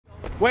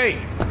Wait,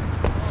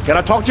 can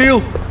I talk to you?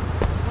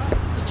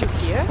 Did you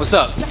hear? What's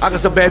up? I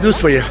got some bad news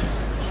for you.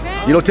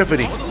 You know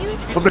Tiffany,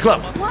 from the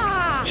club.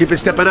 She been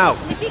stepping out.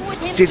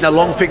 Seen that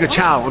long-fingered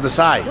child on the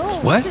side.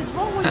 What?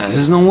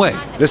 There's no way.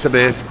 Listen,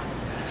 man.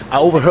 I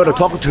overheard her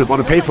talking to him on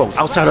the payphone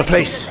outside her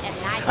place.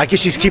 I guess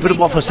she's keeping him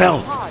off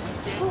herself.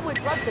 Who would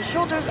rub the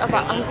shoulders of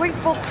an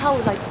ungrateful cow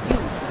like you?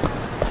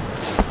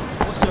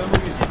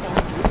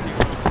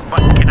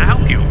 What can I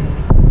help you?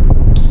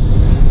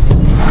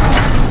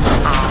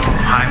 Oh,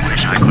 I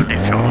wish I could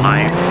live your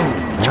life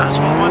just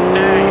for one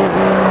day.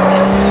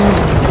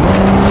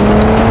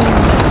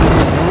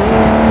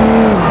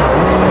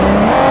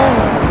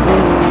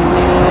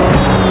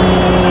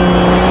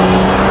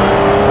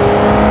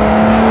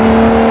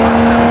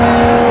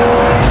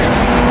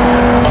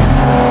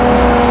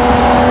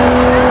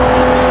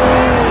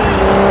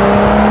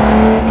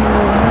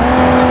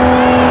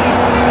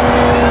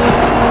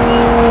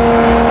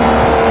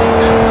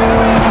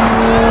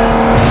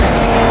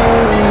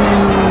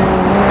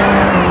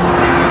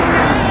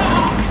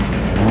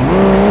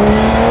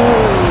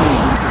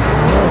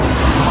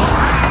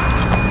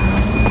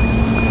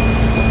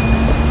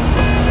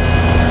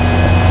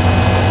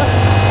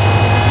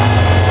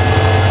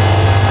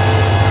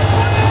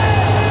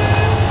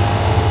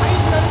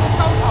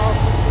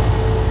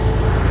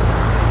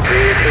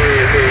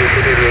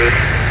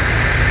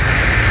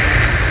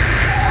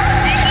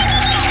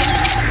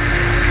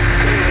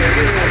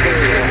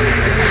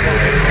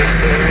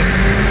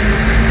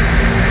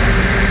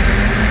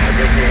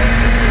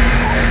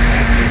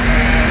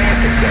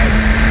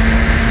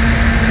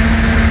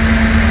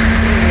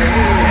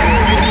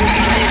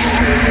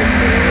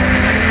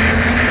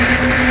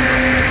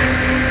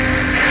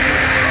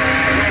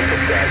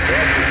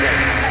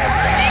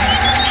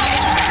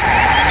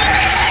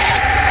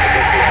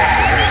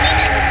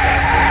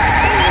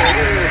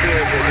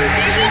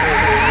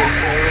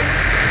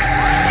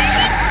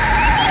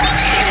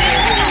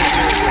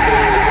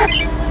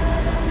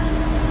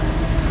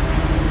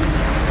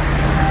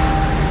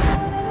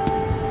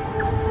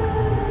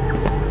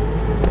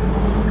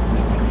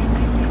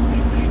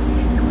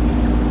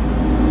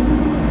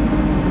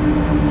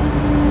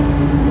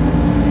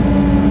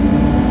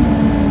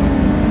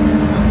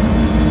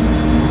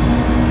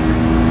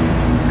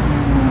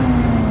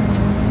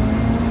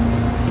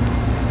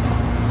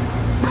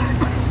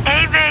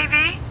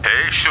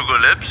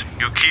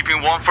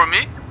 Keeping warm for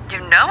me? You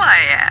know I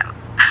am.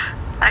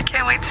 I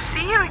can't wait to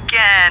see you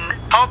again.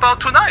 How about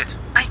tonight?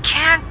 I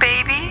can't,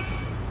 baby.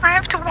 I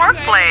have to work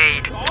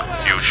late.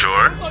 You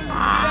sure?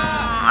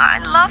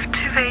 I'd love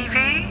to,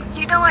 baby.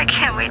 You know I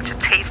can't wait to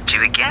taste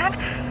you again.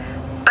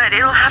 But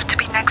it'll have to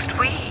be next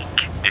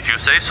week. If you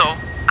say so.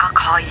 I'll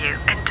call you,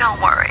 and don't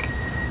worry.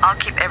 I'll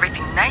keep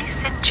everything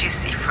nice and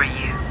juicy for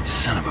you.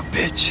 Son of a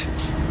bitch.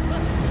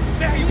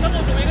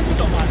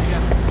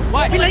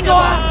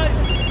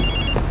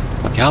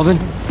 Calvin?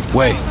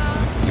 Wait.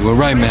 You were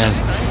right, man.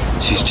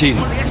 She's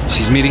cheating.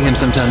 She's meeting him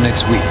sometime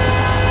next week.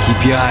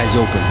 Keep your eyes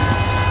open,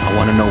 man. I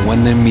want to know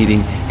when they're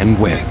meeting and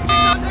where.